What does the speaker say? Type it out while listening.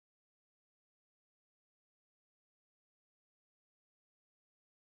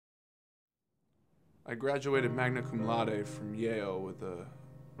I graduated magna cum laude from Yale with a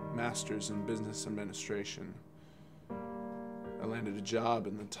master's in business administration. I landed a job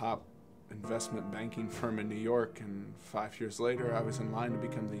in the top investment banking firm in New York, and 5 years later I was in line to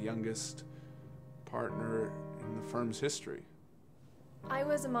become the youngest partner in the firm's history. I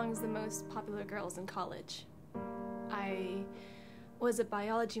was amongst the most popular girls in college. I was a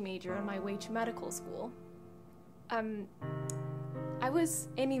biology major on my way to medical school. I was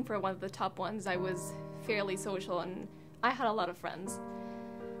aiming for one of the top ones. I was fairly social and I had a lot of friends.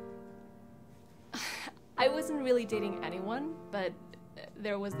 I wasn't really dating anyone, but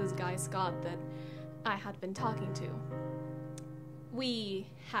there was this guy, Scott, that I had been talking to. We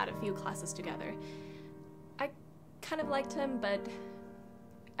had a few classes together. I kind of liked him, but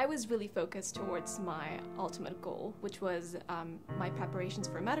I was really focused towards my ultimate goal, which was my preparations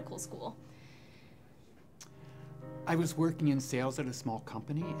for medical school. I was working in sales at a small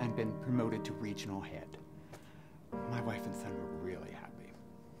company and been promoted to regional head. My wife and son were really happy.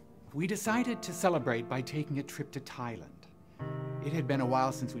 We decided to celebrate by taking a trip to Thailand. It had been a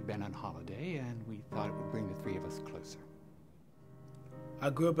while since we'd been on holiday, and we thought it would bring the three of us closer. I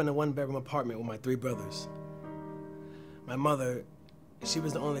grew up in a one-bedroom apartment with my three brothers. My mother, she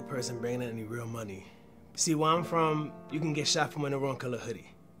was the only person bringing in any real money. See, where I'm from, you can get shot for wearing the wrong color hoodie.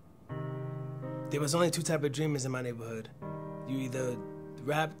 There was only two types of dreamers in my neighborhood. You either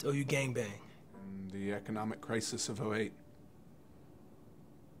rapped or you gangbang. The economic crisis of '08.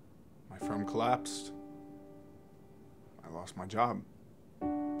 My firm collapsed. I lost my job.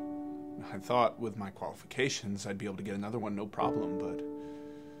 I thought with my qualifications I'd be able to get another one, no problem, but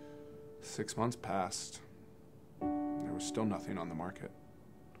 6 months passed. There was still nothing on the market.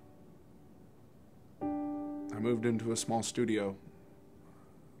 I moved into a small studio.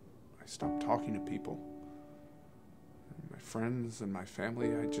 I stopped talking to people. My friends and my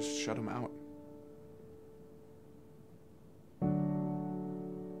family, I just shut them out.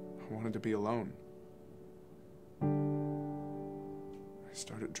 I wanted to be alone. I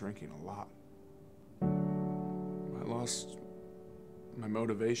started drinking a lot. I lost my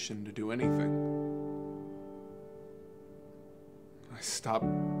motivation to do anything. I stopped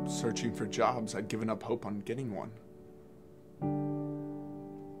searching for jobs. I'd given up hope on getting one.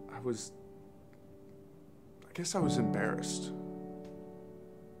 I guess I was embarrassed.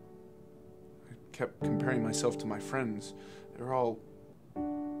 I kept comparing myself to my friends. They were all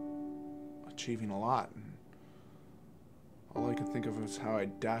achieving a lot, and all I could think of was how I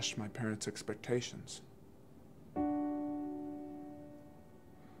dashed my parents' expectations.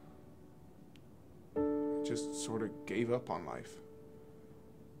 I just sort of gave up on life.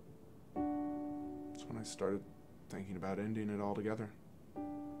 That's when I started thinking about ending it altogether.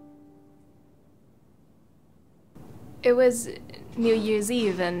 It was New Year's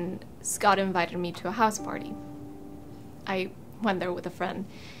Eve and Scott invited me to a house party. I went there with a friend.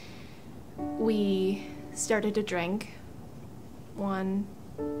 We started to drink. 1,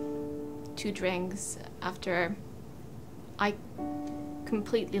 2 drinks after I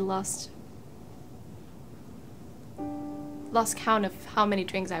completely lost count of how many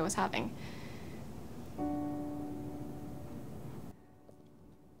drinks I was having.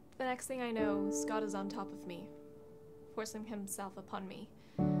 The next thing I know, Scott is on top of me, forcing himself upon me.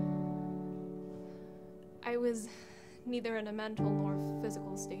 I was neither in a mental nor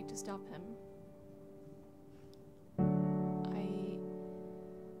physical state to stop him.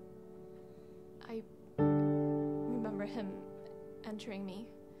 I remember him entering me.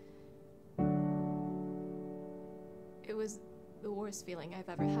 It was the worst feeling I've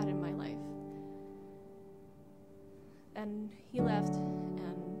ever had in my life. And he left,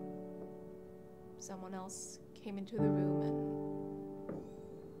 and someone else came into the room, and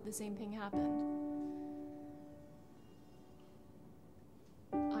the same thing happened.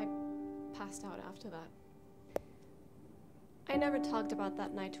 I passed out after that. I never talked about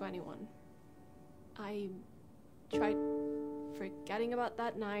that night to anyone. I tried forgetting about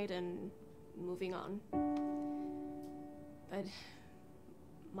that night and moving on. But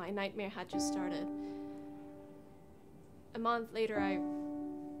my nightmare had just started. A month later, I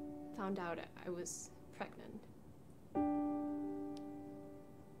found out I was pregnant.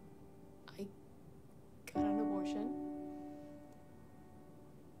 I got an abortion.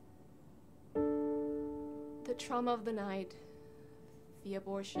 The trauma of the night, the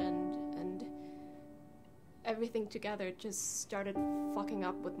abortion, and everything together just started fucking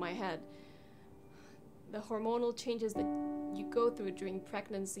up with my head. The hormonal changes that you go through during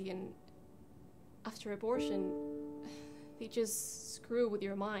pregnancy and after abortion, they just screw with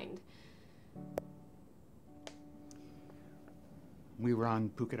your mind. We were on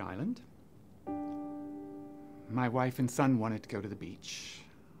Phuket Island. My wife and son wanted to go to the beach.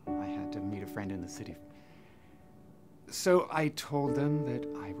 I had to meet a friend in the city. So I told them that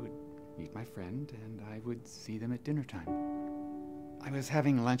I would meet my friend and I would see them at dinner time. I was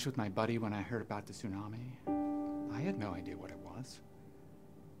having lunch with my buddy when I heard about the tsunami. I had no idea what it was.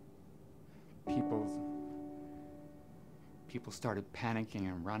 People started panicking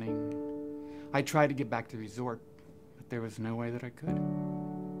and running. I tried to get back to the resort, but there was no way that I could.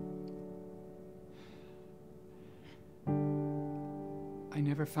 I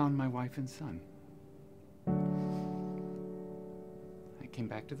never found my wife and son. I came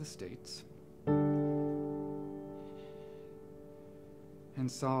back to the States and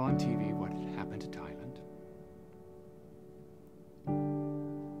saw on TV what had happened to Thailand.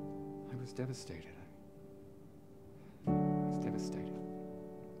 I was devastated.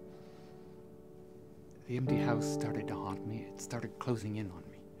 The empty house started to haunt me. It started closing in on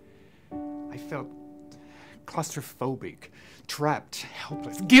me. I felt claustrophobic, trapped,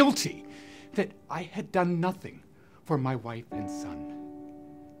 helpless, guilty that I had done nothing for my wife and son.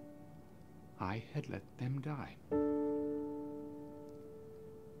 I had let them die. I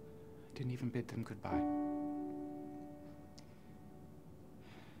didn't even bid them goodbye.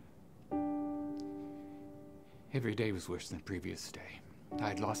 Every day was worse than the previous day. I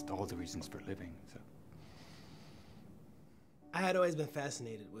had lost all the reasons for living, so. I had always been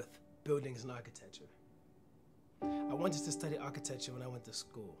fascinated with buildings and architecture. I wanted to study architecture when I went to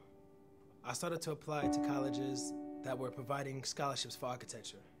school. I started to apply to colleges that were providing scholarships for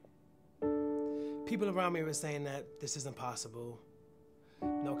architecture. People around me were saying that this isn't possible.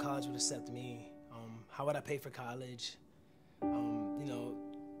 No college would accept me. How would I pay for college? I'm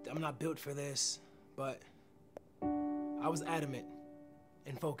not built for this. But I was adamant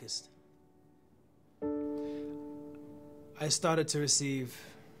and focused. I started to receive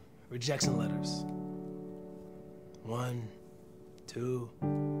rejection letters. 1, 2,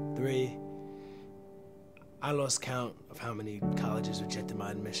 3. I lost count of how many colleges rejected my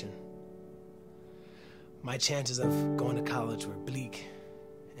admission. My chances of going to college were bleak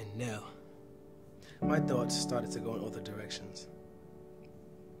and nil. My thoughts started to go in other directions.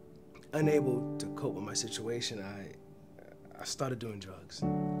 Unable to cope with my situation, I started doing drugs.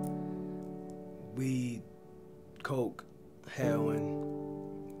 Weed, coke,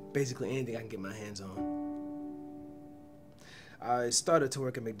 heroin, basically anything I can get my hands on. I started to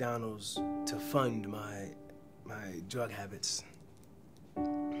work at McDonald's to fund my drug habits.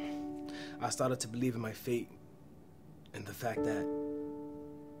 I started to believe in my fate and the fact that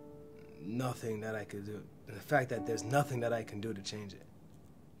there's nothing that I can do to change it.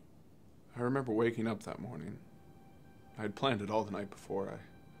 I remember waking up that morning. I had planned it all the night before.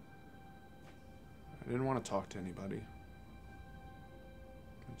 I didn't want to talk to anybody.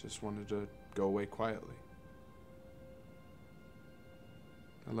 I just wanted to go away quietly.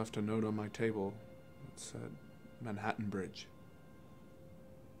 I left a note on my table that said Manhattan Bridge.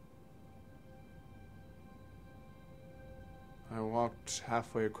 I walked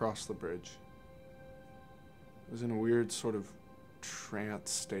halfway across the bridge. I was in a weird sort of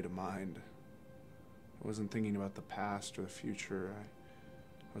trance state of mind. I wasn't thinking about the past or the future.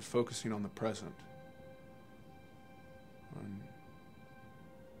 I was focusing on the present. On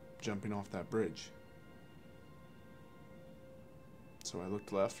jumping off that bridge. So I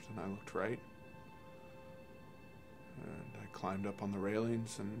looked left and I looked right. And I climbed up on the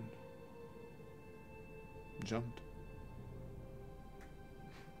railings and jumped.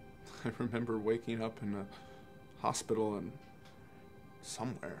 I remember waking up in a hospital and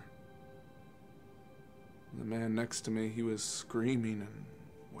somewhere. The man next to me, he was screaming and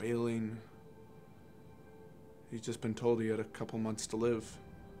wailing. He'd just been told he had a couple months to live.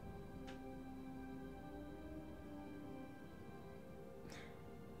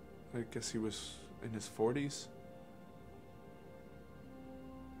 I guess he was in his 40s.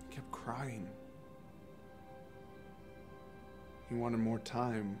 He kept crying. He wanted more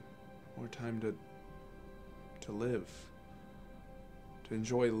time to live, to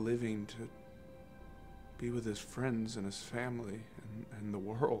enjoy living, to be with his friends and his family and the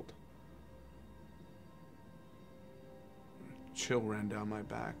world. A chill ran down my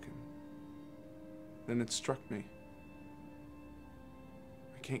back, and then it struck me.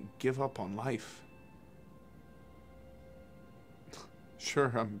 I can't give up on life.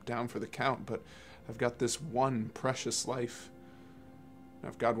 Sure, I'm down for the count, but I've got this one precious life. Now,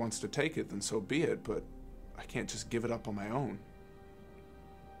 if God wants to take it, then so be it, but I can't just give it up on my own.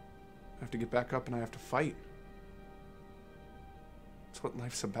 I have to get back up and I have to fight. That's what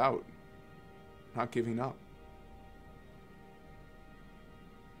life's about. Not giving up.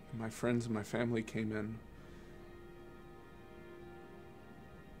 And my friends and my family came in,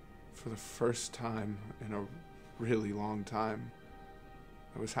 For the first time in a really long time,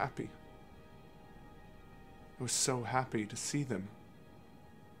 I was happy. I was so happy to see them.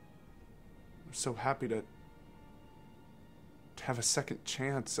 I was so happy to have a second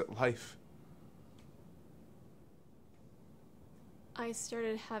chance at life. I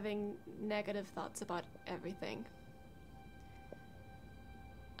started having negative thoughts about everything.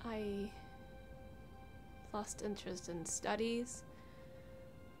 I lost interest in studies,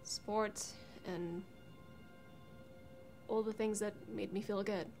 sports, and all the things that made me feel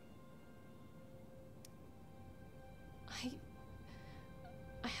good.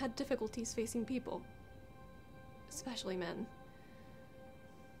 I had difficulties facing people, especially men.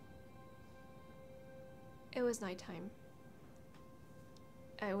 It was nighttime.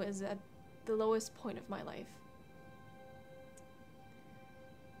 I was at the lowest point of my life.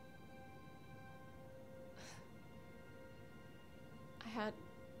 I had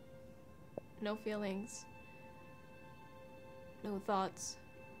no feelings, no thoughts,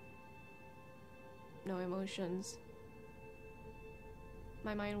 no emotions.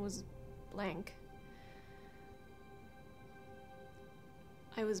 My mind was blank.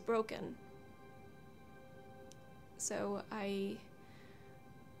 I was broken. So I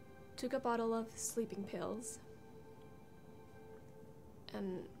took a bottle of sleeping pills,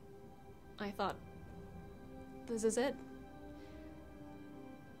 and I thought, this is it.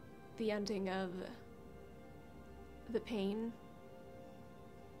 The ending of the pain,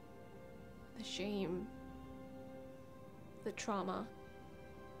 the shame, the trauma.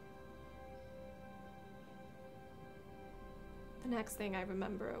 The next thing I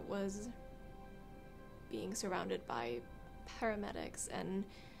remember was being surrounded by paramedics and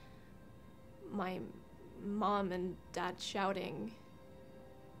my mom and dad shouting,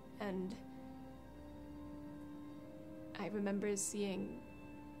 and I remember seeing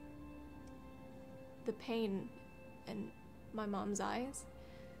the pain in my mom's eyes,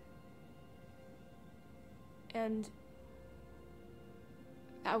 and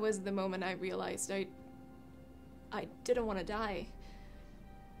that was the moment I realized I didn't want to die.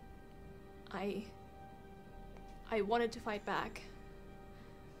 I wanted to fight back.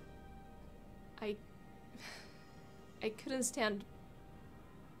 I couldn't stand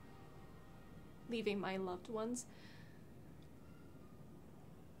leaving my loved ones.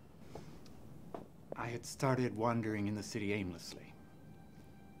 I had started wandering in the city aimlessly.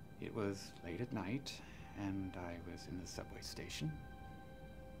 It was late at night, and I was in the subway station.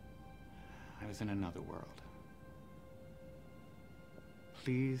 I was in another world.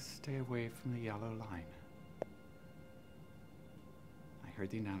 Please stay away from the yellow line. I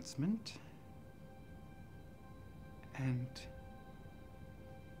heard the announcement, and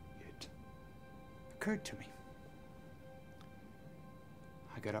it occurred to me.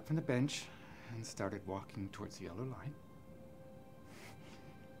 I got up from the bench and started walking towards the yellow line.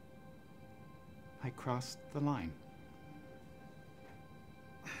 I crossed the line.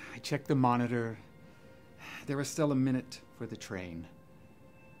 I checked the monitor. There was still a minute for the train.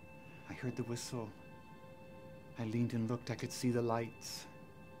 I heard the whistle. I leaned and looked. I could see the lights.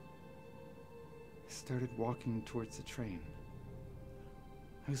 I started walking towards the train.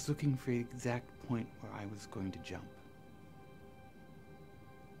 I was looking for the exact point where I was going to jump.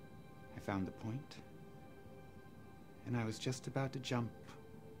 I found the point, and I was just about to jump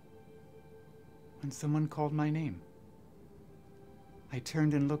when someone called my name. I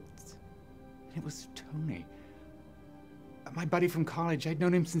turned and looked, and it was Tony. My buddy from college. I'd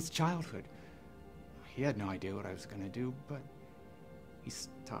known him since childhood. He had no idea what I was going to do, but he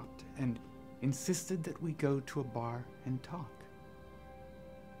stopped and insisted that we go to a bar and talk.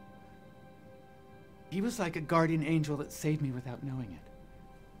 He was like a guardian angel that saved me without knowing it.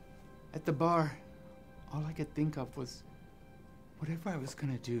 At the bar, all I could think of was whatever I was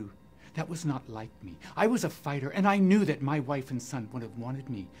going to do, that was not like me. I was a fighter, and I knew that my wife and son would have wanted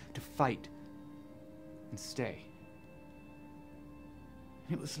me to fight and stay.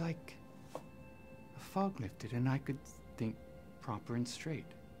 It was like a fog lifted and I could think proper and straight.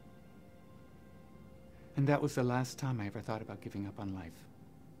 And that was the last time I ever thought about giving up on life.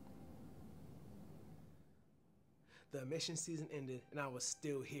 The mission season ended and I was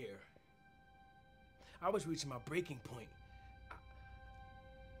still here. I was reaching my breaking point.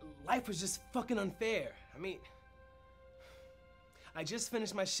 Life was just fucking unfair. I mean, I just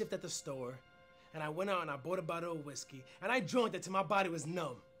finished my shift at the store, and I went out and I bought a bottle of whiskey, and I drank it till my body was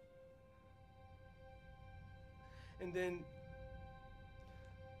numb. And then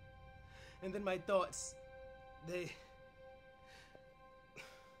my thoughts, and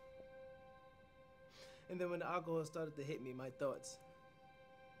then when the alcohol started to hit me, my thoughts,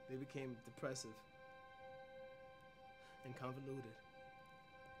 they became depressive and convoluted.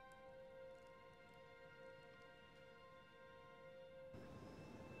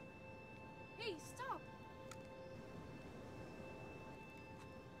 Hey, stop!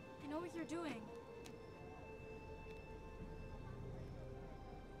 I know what you're doing.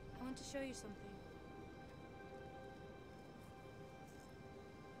 I want to show you something.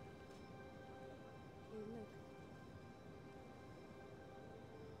 Here, look.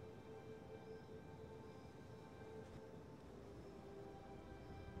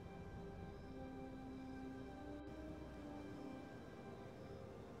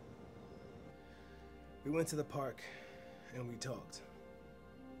 We went to the park and we talked.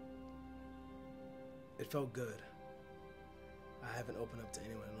 It felt good. I haven't opened up to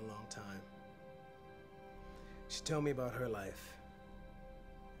anyone in a long time. She told me about her life,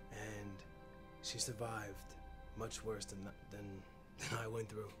 and she survived much worse than I went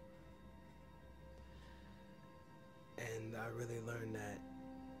through. And I really learned that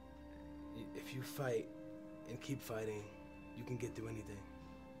if you fight and keep fighting, you can get through anything.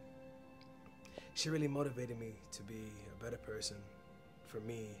 She really motivated me to be a better person for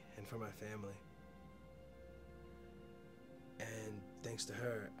me and for my family. And thanks to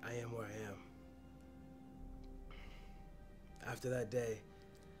her, I am where I am. After that day,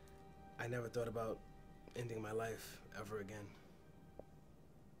 I never thought about ending my life ever again.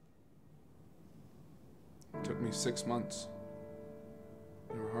 It took me 6 months.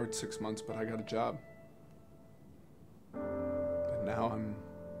 They were hard 6 months, but I got a job. And now I'm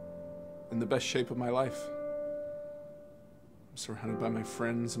in the best shape of my life. I'm surrounded by my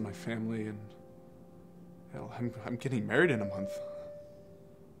friends and my family, and hell, I'm getting married in a month.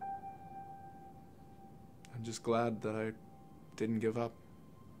 I'm just glad that I didn't give up,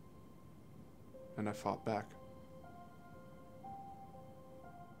 and I fought back.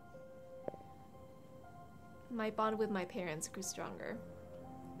 My bond with my parents grew stronger.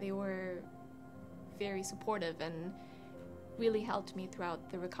 They were very supportive and really helped me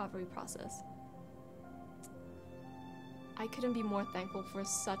throughout the recovery process. I couldn't be more thankful for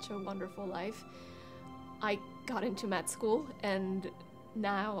such a wonderful life. I got into med school, and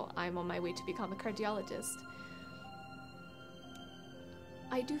now I'm on my way to become a cardiologist.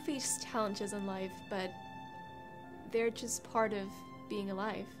 I do face challenges in life, but they're just part of being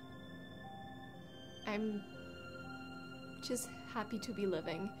alive. I'm just happy to be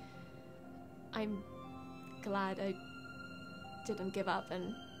living. I'm glad I didn't give up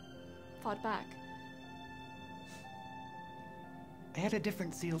and fought back. I had a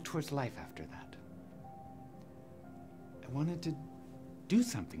different zeal towards life after that. I wanted to do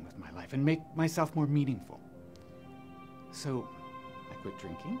something with my life and make myself more meaningful. So I quit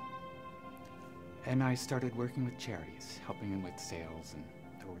drinking, and I started working with charities, helping them with sales and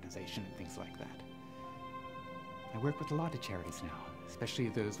their organization and things like that. I work with a lot of charities now, especially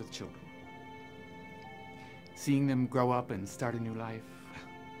those with children. Seeing them grow up and start a new life,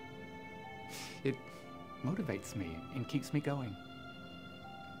 it motivates me and keeps me going.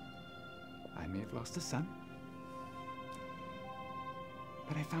 I may have lost a son,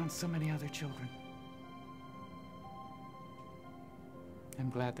 but I found so many other children. I'm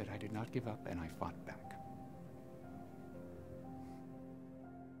glad that I did not give up and I fought back.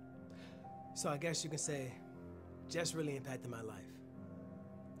 So I guess you can say Jess really impacted my life.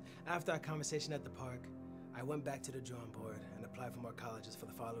 After our conversation at the park, I went back to the drawing board and applied for more colleges for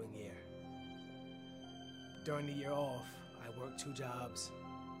the following year. During the year off, I worked 2 jobs,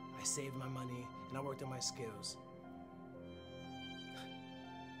 I saved my money, and I worked on my skills.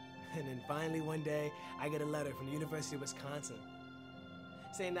 And then finally one day, I get a letter from the University of Wisconsin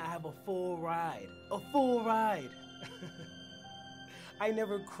saying that I have a full ride. A full ride! I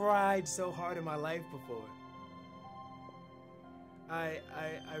never cried so hard in my life before. I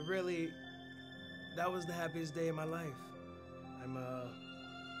really, that was the happiest day of my life. I'm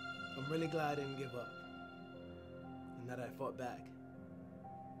really glad I didn't give up and that I fought back.